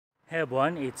Hey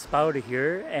everyone, it's Paolo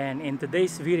here, and in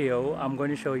today's video I'm going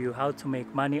to show you how to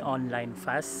make money online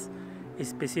fast.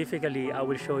 Specifically, I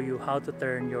will show you how to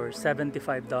turn your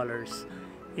 $75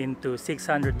 into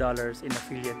 $600 in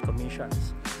affiliate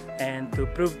commissions. And to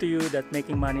prove to you that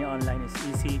making money online is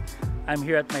easy, I'm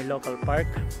here at my local park,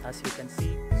 as you can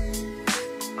see.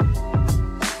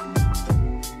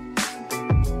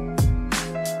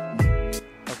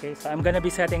 Okay, so I'm gonna be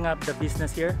setting up the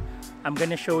business here. I'm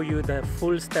gonna show you the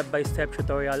full step-by-step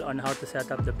tutorial on how to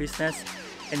set up the business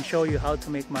and show you how to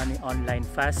make money online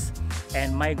fast.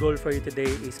 And my goal for you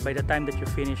today is by the time that you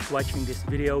finish watching this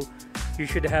video, you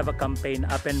should have a campaign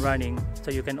up and running so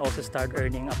you can also start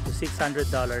earning up to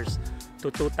 $600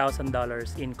 to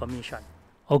 $2,000 in commission.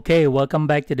 Okay, welcome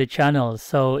back to the channel.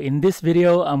 So in this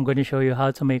video, I'm going to show you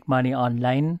how to make money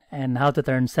online and how to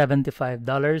turn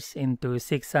 $75 into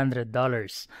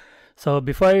 $600. So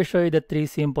before I show you the 3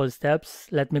 simple steps,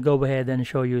 let me go ahead and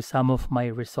show you some of my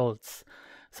results.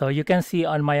 So you can see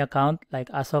on my account, like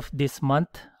as of this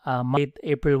month,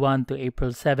 April 1 to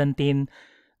April 17,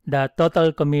 the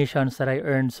total commissions that I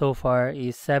earned so far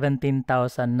is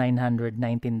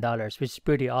 $17,919, which is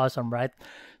pretty awesome, right?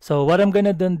 So what I'm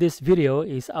gonna do in this video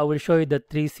is I will show you the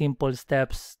 3 simple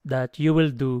steps that you will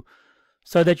do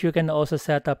so that you can also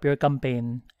set up your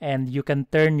campaign and you can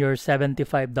turn your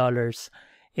 $75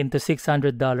 into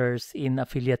 $600 in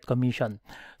affiliate commission.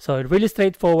 So really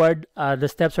straightforward. The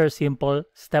steps are simple.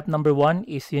 Step number 1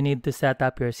 is you need to set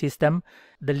up your system.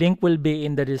 The link will be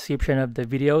in the description of the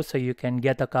video so you can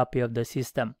get a copy of the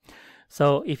system.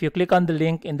 So if you click on the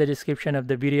link in the description of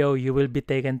the video, you will be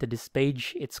taken to this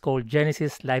page. It's called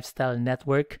Genesis Lifestyle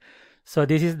Network. So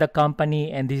this is the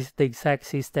company and this is the exact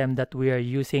system that we are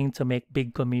using to make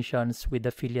big commissions with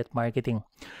affiliate marketing.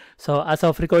 So as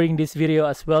of recording this video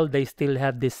as well, they still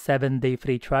have this 7-day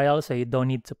free trial. So you don't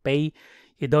need to pay.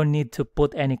 You don't need to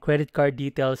put any credit card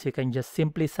details. You can just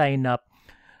simply sign up,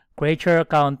 create your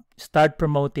account, start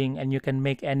promoting, and you can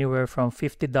make anywhere from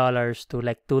 $50 to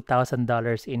like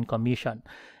 $2,000 in commission.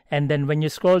 And then when you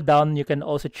scroll down, you can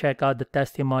also check out the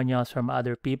testimonials from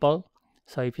other people.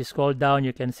 So if you scroll down,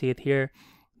 you can see it here.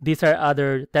 These are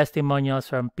other testimonials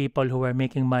from people who are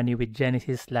making money with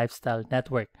Genesis Lifestyle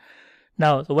Network.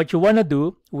 Now, so what you want to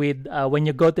do with when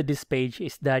you go to this page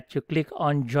is that you click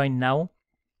on Join Now.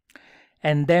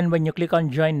 And then when you click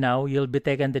on Join Now, you'll be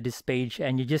taken to this page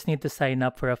and you just need to sign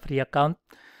up for a free account.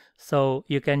 So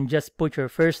you can just put your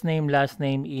first name, last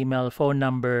name, email, phone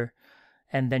number,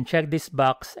 and then check this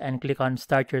box and click on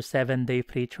Start Your 7-day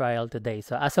free trial today.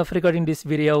 So as of recording this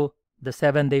video, the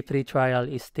 7-day free trial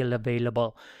is still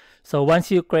available. So once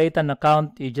you create an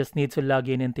account, you just need to log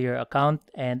in into your account.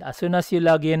 And as soon as you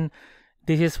log in,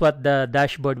 this is what the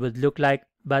dashboard would look like.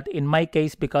 But in my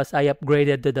case, because I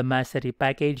upgraded to the Mastery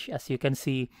package, as you can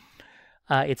see,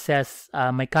 it says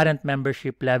my current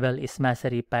membership level is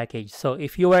Mastery package. So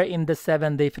if you are in the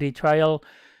 7-day free trial,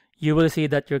 you will see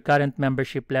that your current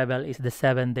membership level is the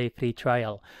 7-day free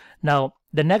trial. Now,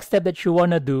 the next step that you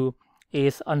want to do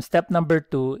is on step number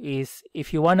 2 is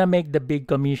if you want to make the big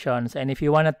commissions and if you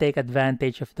want to take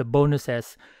advantage of the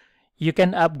bonuses, you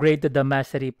can upgrade to the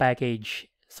Mastery package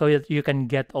so that you can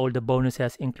get all the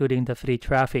bonuses including the free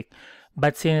traffic.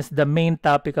 But since the main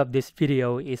topic of this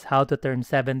video is how to turn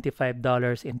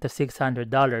 $75 into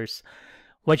 $600,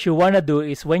 what you want to do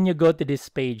is when you go to this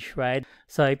page, right?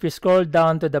 So if you scroll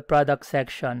down to the product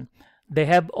section, they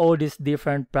have all these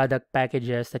different product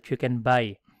packages that you can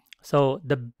buy. So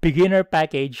the beginner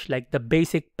package, like the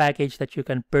basic package that you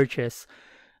can purchase,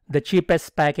 the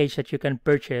cheapest package that you can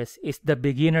purchase is the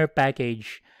beginner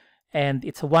package. And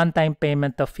it's a one-time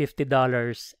payment of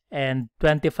 $50 and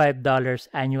 $25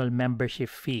 annual membership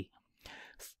fee.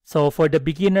 So for the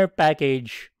beginner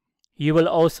package, you will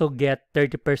also get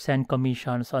 30%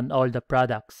 commissions on all the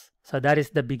products. So that is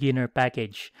the beginner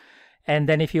package. And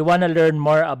then if you want to learn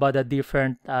more about the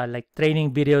different like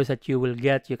training videos that you will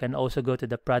get, you can also go to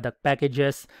the product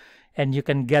packages and you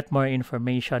can get more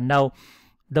information. Now,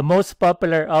 the most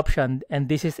popular option, and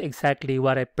this is exactly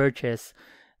what I purchased,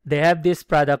 they have this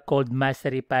product called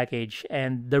Mastery package.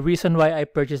 And the reason why I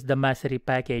purchased the Mastery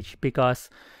package, because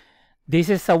this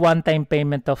is a one-time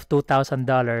payment of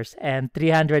 $2,000 and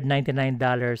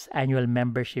 $399 annual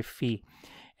membership fee.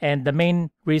 And the main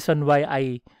reason why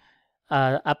I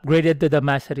upgraded to the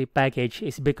Mastery package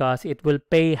is because it will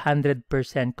pay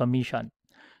 100% commission.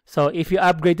 So if you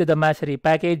upgrade to the Mastery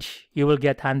package, you will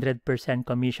get 100%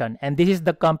 commission. And this is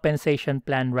the compensation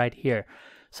plan right here.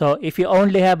 So if you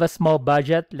only have a small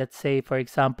budget, let's say for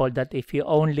example that if you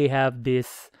only have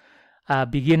this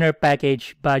beginner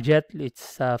package budget,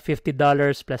 it's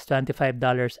 $50 plus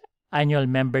 $25 annual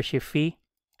membership fee.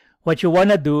 What you want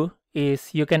to do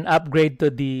is you can upgrade to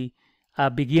the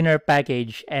beginner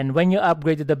package. And when you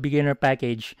upgrade to the beginner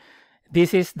package,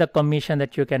 this is the commission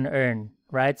that you can earn,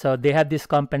 right? So they have this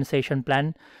compensation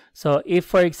plan. So if,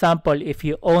 for example, if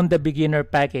you own the beginner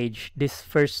package, this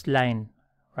first line,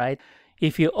 right?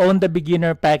 If you own the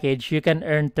beginner package, you can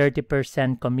earn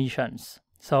 30% commissions.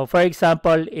 So for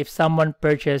example, if someone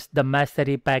purchased the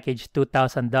Mastery package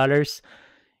 $2,000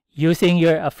 using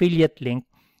your affiliate link,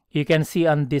 you can see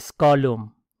on this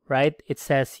column, right? It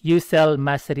says you sell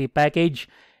Mastery package,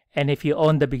 and if you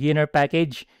own the beginner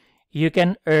package, you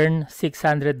can earn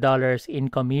 $600 in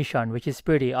commission, which is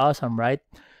pretty awesome, right?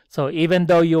 So even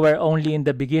though you were only in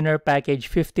the beginner package,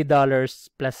 $50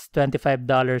 plus $25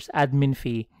 admin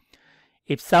fee,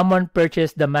 if someone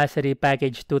purchased the Mastery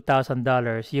package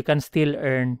 $2,000, you can still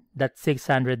earn that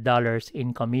 $600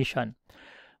 in commission.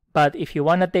 But if you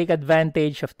want to take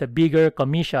advantage of the bigger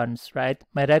commissions, right,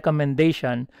 my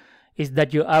recommendation is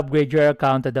that you upgrade your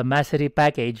account to the Mastery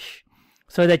package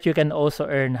so that you can also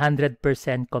earn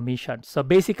 100% commission. So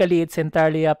basically, it's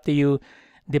entirely up to you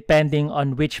depending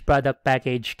on which product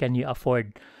package can you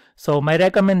afford. So my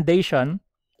recommendation,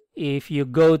 if you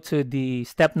go to the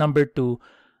step number 2,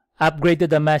 upgrade to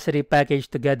the Mastery package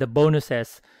to get the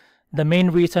bonuses. The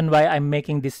main reason why I'm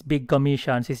making these big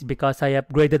commissions is because I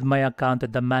upgraded my account to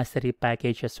the Mastery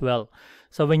package as well.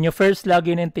 So when you first log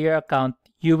in into your account,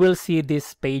 you will see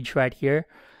this page right here.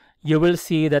 You will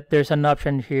see that there's an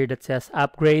option here that says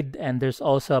upgrade, and there's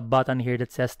also a button here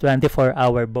that says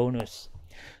 24-hour bonus.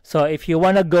 So if you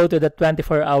want to go to the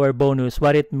 24-hour bonus,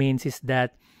 what it means is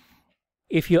that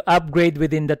if you upgrade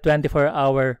within the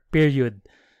 24-hour period,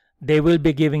 they will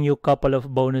be giving you a couple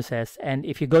of bonuses. And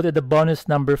if you go to the bonus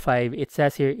number 5, it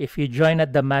says here, if you join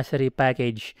at the Mastery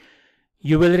package,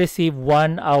 you will receive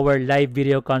 1 hour live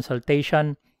video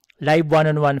consultation, live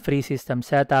one-on-one free system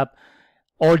setup,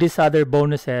 all these other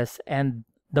bonuses. And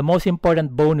the most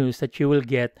important bonus that you will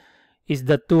get is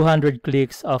the 200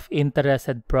 clicks of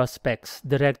interested prospects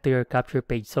direct to your capture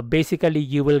page. So basically,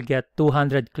 you will get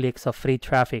 200 clicks of free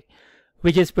traffic,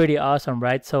 which is pretty awesome,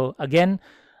 right? So again,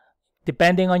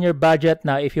 depending on your budget,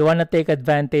 now if you want to take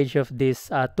advantage of this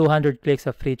 200 clicks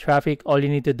of free traffic, all you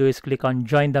need to do is click on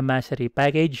join the Mastery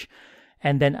package.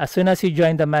 And then as soon as you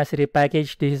join the Mastery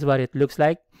package, this is what it looks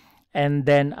like. And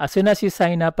then as soon as you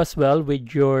sign up as well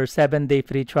with your 7-day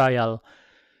free trial,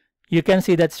 you can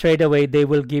see that straight away they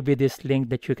will give you this link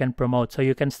that you can promote. So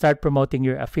you can start promoting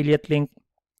your affiliate link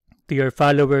to your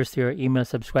followers, to your email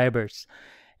subscribers.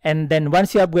 And then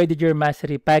once you upgraded your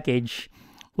Mastery package,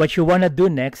 what you want to do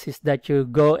next is that you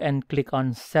go and click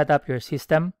on set up your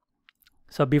system.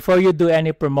 So before you do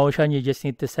any promotion, you just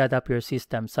need to set up your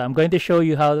system. So I'm going to show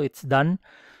you how it's done.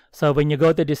 So when you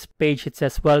go to this page, it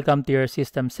says welcome to your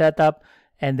system setup,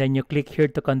 and then you click here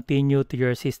to continue to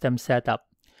your system setup.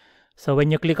 So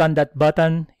when you click on that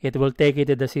button, it will take you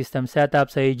to the system setup.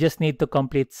 So you just need to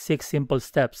complete 6 simple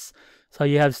steps. So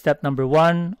you have step number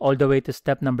 1 all the way to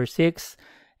step number 6.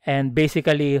 And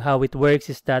basically how it works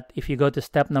is that if you go to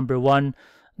step number 1,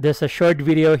 there's a short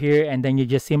video here, and then you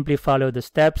just simply follow the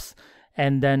steps.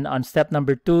 And then on step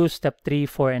number 2, step 3,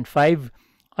 4, and 5.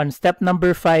 On step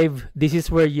number 5, this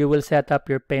is where you will set up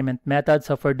your payment method.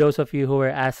 So for those of you who are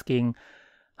asking,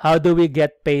 how do we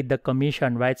get paid the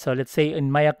commission, right? So let's say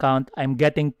in my account, I'm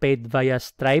getting paid via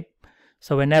Stripe.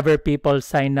 So whenever people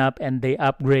sign up and they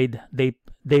upgrade,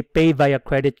 they pay via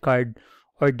credit card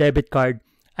or debit card,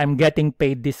 I'm getting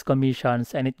paid these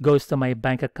commissions, and it goes to my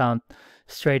bank account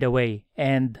straight away.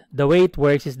 And the way it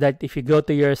works is that if you go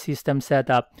to your system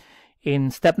setup,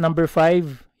 in step number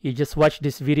 5, you just watch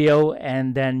this video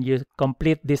and then you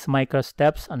complete these micro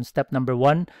steps on step number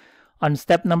 1. On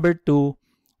step number 2,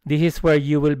 this is where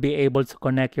you will be able to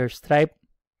connect your Stripe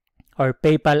or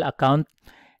PayPal account.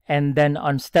 And then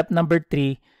on step number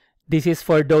 3, this is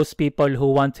for those people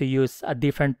who want to use a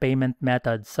different payment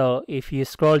method. So if you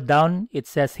scroll down, it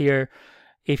says here,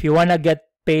 if you want to get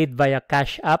paid via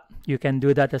Cash App, you can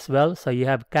do that as well. So you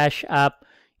have Cash App,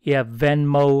 you have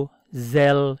Venmo,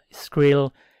 Zelle,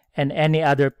 Skrill, and any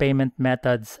other payment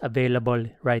methods available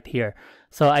right here.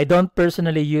 So I don't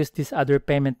personally use these other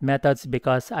payment methods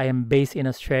because I am based in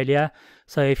Australia.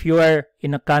 So if you are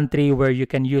in a country where you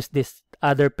can use these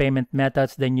other payment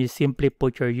methods, then you simply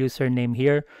put your username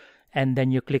here and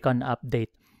then you click on update.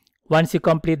 Once you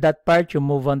complete that part, you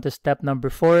move on to step number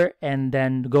 4 and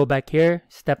then go back here,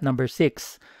 step number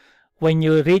 6. When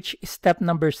you reach step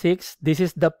number 6, this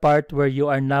is the part where you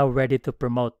are now ready to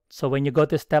promote. So when you go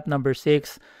to step number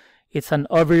 6, it's an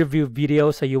overview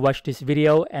video. So you watch this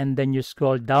video and then you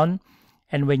scroll down.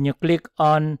 And when you click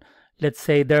on, let's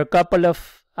say there are a couple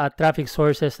of traffic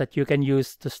sources that you can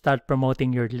use to start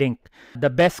promoting your link. The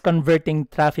best converting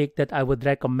traffic that I would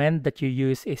recommend that you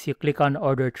use is you click on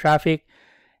order traffic,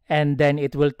 and then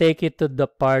it will take you to the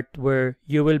part where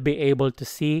you will be able to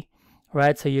see,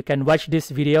 right? So you can watch this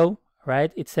video,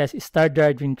 right? It says start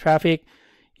driving traffic.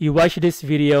 You watch this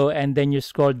video and then you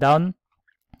scroll down,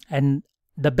 and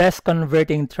the best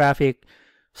converting traffic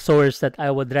source that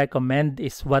I would recommend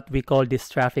is what we call this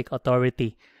traffic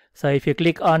authority. So if you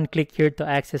click here to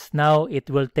access now, it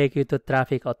will take you to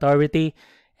traffic authority.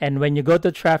 And when you go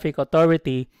to traffic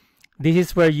authority, this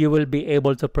is where you will be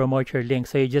able to promote your link.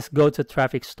 So you just go to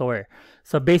traffic store.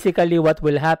 So basically what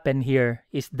will happen here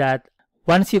is that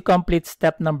once you complete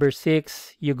step number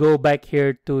 6, you go back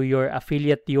here to your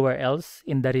affiliate URLs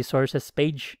in the resources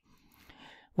page.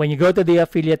 When you go to the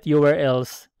affiliate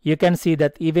URLs, you can see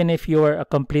that even if you are a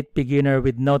complete beginner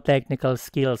with no technical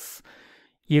skills,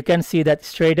 you can see that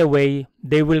straight away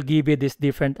they will give you these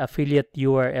different affiliate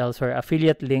URLs or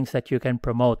affiliate links that you can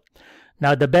promote.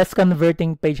 Now, the best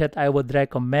converting page that I would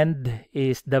recommend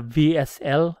is the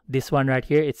VSL, this one right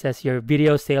here. It says your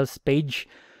video sales page,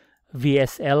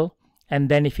 VSL. And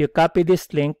then if you copy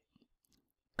this link,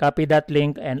 copy that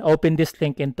link and open this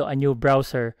link into a new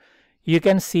browser, you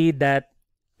can see that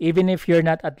even if you're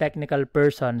not a technical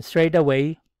person, straight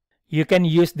away, you can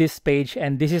use this page,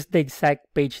 and this is the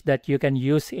exact page that you can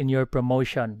use in your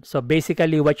promotion. So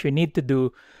basically what you need to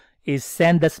do is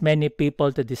send as many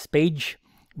people to this page,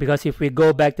 because if we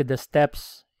go back to the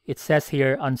steps, it says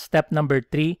here on step number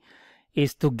 3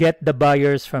 is to get the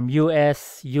buyers from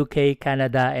US, UK,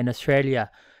 Canada, and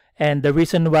Australia. And the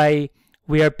reason why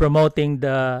we are promoting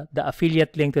the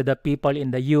affiliate link to the people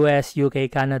in the US,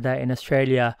 UK, Canada, and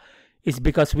Australia is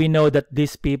because we know that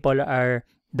these people are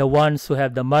the ones who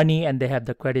have the money and they have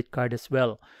the credit card as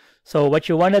well. So what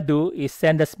you want to do is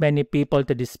send as many people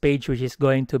to this page, which is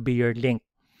going to be your link.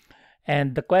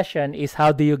 And the question is,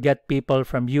 how do you get people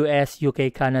from US,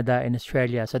 UK, Canada, and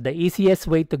Australia? So the easiest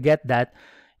way to get that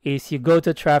is you go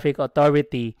to Traffic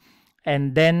Authority,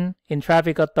 and then in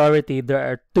Traffic Authority, there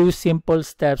are 2 simple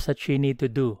steps that you need to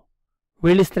do.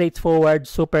 Really straightforward,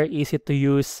 super easy to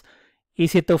use,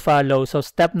 easy to follow. So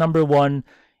step number 1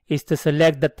 is to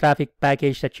select the traffic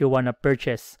package that you want to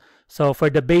purchase. So for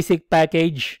the basic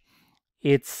package,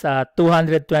 it's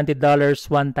 $220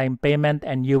 one-time payment,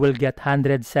 and you will get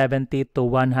 170 to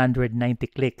 190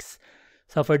 clicks.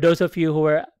 So for those of you who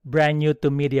are brand new to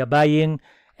media buying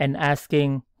and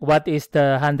asking what is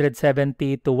the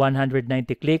 170 to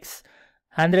 190 clicks,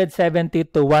 170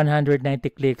 to 190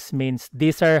 clicks means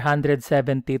these are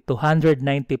 170 to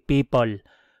 190 people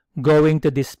going to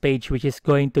this page, which is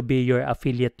going to be your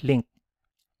affiliate link.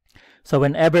 So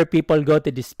whenever people go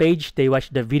to this page, they watch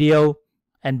the video,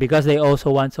 and because they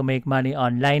also want to make money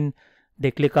online, they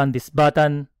click on this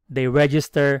button, they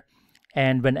register,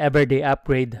 and whenever they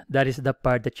upgrade, that is the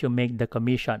part that you make the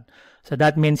commission. So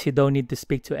that means you don't need to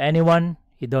speak to anyone,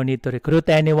 you don't need to recruit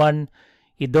anyone,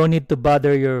 you don't need to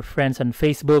bother your friends on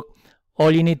Facebook.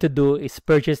 All you need to do is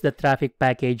purchase the traffic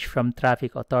package from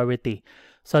Traffic Authority.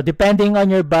 So depending on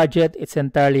your budget, it's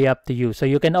entirely up to you. So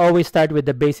you can always start with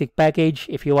the basic package.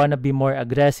 If you want to be more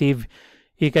aggressive,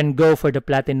 you can go for the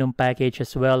platinum package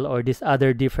as well, or these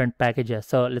other different packages.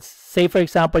 So let's say, for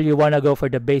example, you want to go for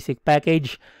the basic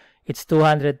package. It's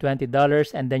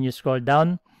 $220, and then you scroll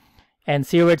down and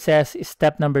see where it says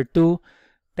step number 2.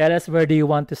 Tell us where do you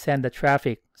want to send the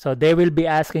traffic. So they will be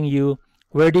asking you,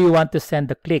 where do you want to send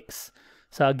the clicks?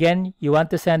 So again, you want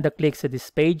to send the clicks to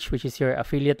this page, which is your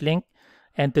affiliate link.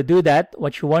 And to do that,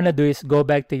 what you want to do is go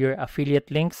back to your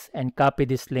affiliate links and copy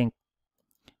this link.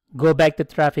 Go back to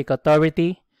Traffic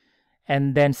Authority,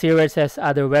 and then see where it says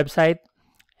other website.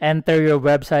 Enter your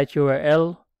website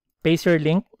URL, paste your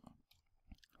link.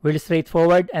 Really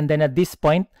straightforward. And then at this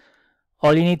point,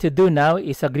 all you need to do now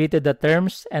is agree to the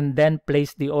terms and then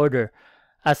place the order.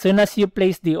 As soon as you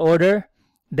place the order,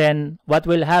 then what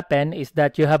will happen is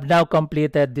that you have now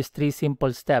completed these 3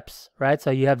 simple steps, right?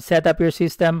 So you have set up your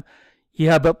system, you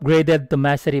have upgraded to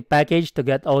Mastery package to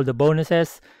get all the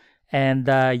bonuses, and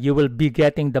you will be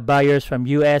getting the buyers from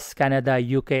US, Canada,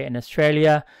 UK, and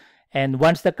Australia. And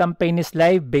once the campaign is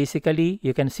live, basically,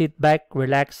 you can sit back,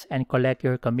 relax, and collect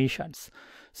your commissions.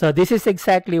 So this is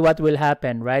exactly what will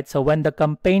happen, right? So when the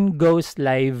campaign goes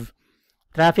live,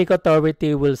 Traffic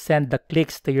Authority will send the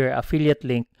clicks to your affiliate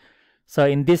link. So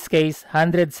in this case,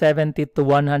 170 to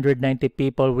 190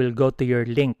 people will go to your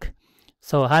link.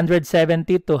 So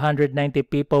 170 to 190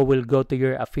 people will go to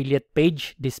your affiliate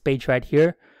page, this page right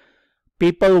here.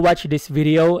 People watch this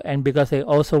video, and because they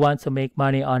also want to make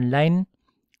money online,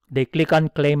 they click on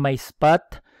Claim My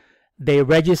Spot. They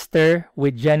register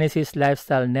with Genesis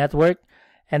Lifestyle Network,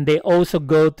 and they also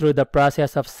go through the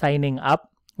process of signing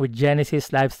up with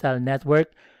Genesis Lifestyle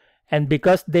Network. And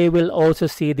because they will also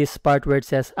see this part where it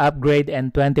says upgrade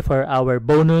and 24-hour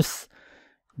bonus,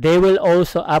 they will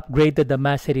also upgrade to the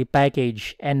mastery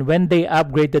package. And when they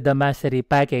upgrade to the mastery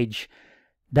package,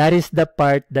 that is the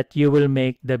part that you will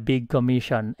make the big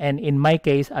commission. And in my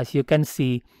case, as you can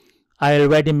see, I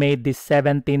already made this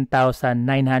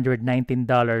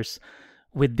 $17,919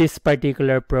 with this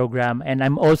particular program. And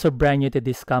I'm also brand new to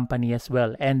this company as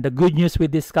well. And the good news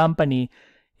with this company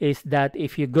is that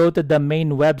if you go to the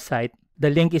main website, the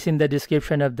link is in the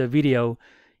description of the video.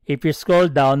 If you scroll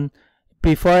down,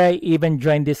 before I even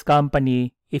joined this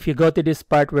company, if you go to this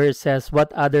part where it says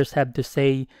what others have to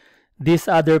say, these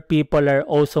other people are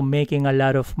also making a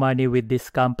lot of money with this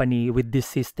company, with this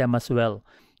system as well.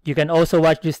 You can also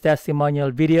watch these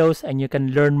testimonial videos and you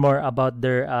can learn more about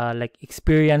their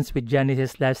experience with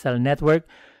Genesis Lifestyle Network.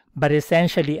 But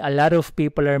essentially, a lot of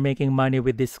people are making money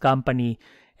with this company,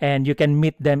 and you can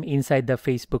meet them inside the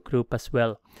Facebook group as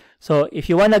well. So if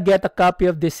you want to get a copy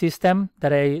of this system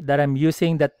that I'm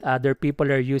using, that other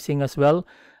people are using as well,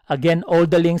 again, all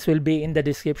the links will be in the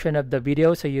description of the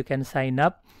video, so you can sign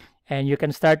up and you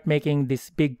can start making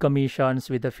these big commissions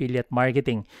with affiliate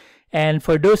marketing. And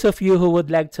for those of you who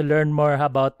would like to learn more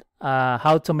about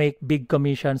how to make big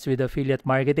commissions with affiliate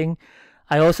marketing,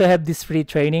 I also have this free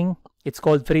training. It's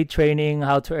called Free Training,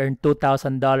 How to Earn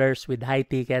 $2,000 with High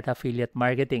Ticket Affiliate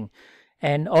Marketing.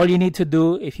 And all you need to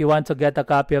do if you want to get a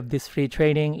copy of this free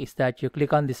training is that you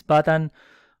click on this button,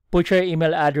 put your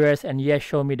email address, and yes,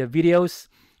 show me the videos.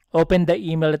 Open the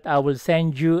email that I will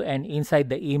send you, and inside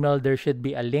the email there should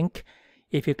be a link.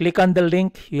 If you click on the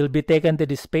link, you'll be taken to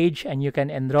this page and you can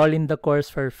enroll in the course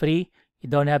for free. You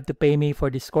don't have to pay me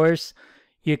for this course.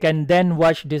 You can then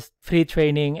watch this free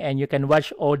training and you can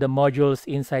watch all the modules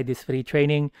inside this free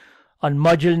training. On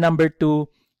module number 2,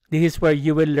 this is where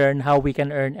you will learn how we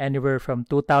can earn anywhere from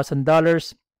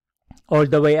 $2,000 all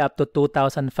the way up to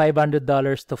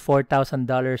 $2,500 to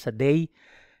 $4,000 a day.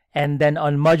 And then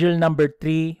on module number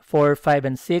 3, 4, 5,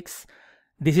 and 6,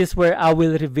 this is where I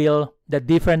will reveal the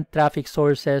different traffic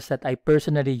sources that I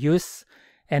personally use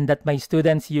and that my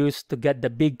students use to get the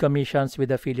big commissions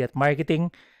with affiliate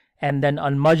marketing. And then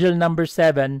on module number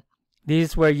 7,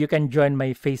 this is where you can join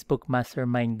my Facebook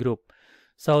Mastermind group.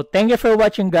 So thank you for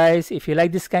watching, guys. If you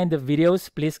like this kind of videos,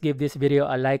 please give this video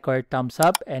a like or a thumbs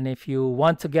up. And if you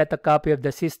want to get a copy of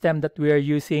the system that we are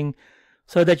using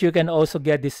so that you can also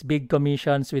get these big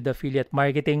commissions with affiliate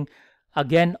marketing,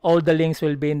 again, all the links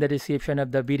will be in the description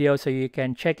of the video so you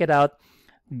can check it out.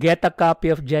 Get a copy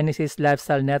of Genesis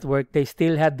Lifestyle Network. They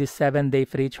still have this 7-day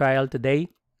free trial today.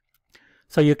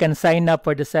 So you can sign up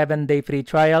for the 7-day free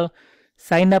trial.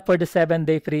 Sign up for the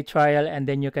 7-day free trial, and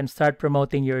then you can start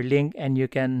promoting your link and you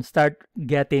can start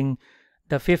getting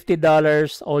the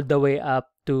 $50 all the way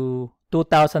up to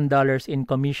 $2,000 in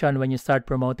commission when you start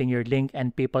promoting your link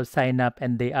and people sign up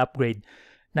and they upgrade.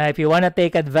 Now, if you want to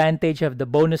take advantage of the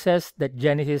bonuses that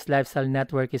Genesis Lifestyle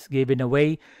Network is giving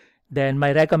away, then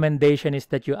my recommendation is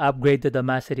that you upgrade to the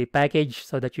Mastery package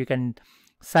so that you can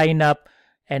sign up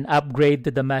and upgrade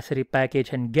to the Mastery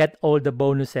package and get all the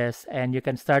bonuses, and you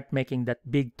can start making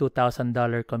that big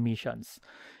 $2,000 commissions.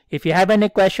 If you have any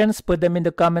questions, put them in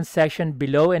the comment section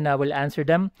below and I will answer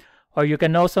them. Or you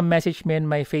can also message me on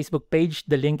my Facebook page.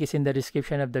 The link is in the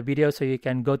description of the video, so you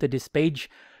can go to this page.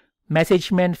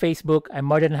 Message me on Facebook. I'm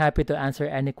more than happy to answer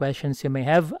any questions you may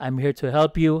have. I'm here to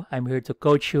help you. I'm here to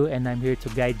coach you, and I'm here to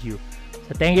guide you.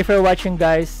 So thank you for watching,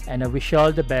 guys, and I wish you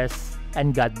all the best,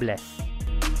 and God bless.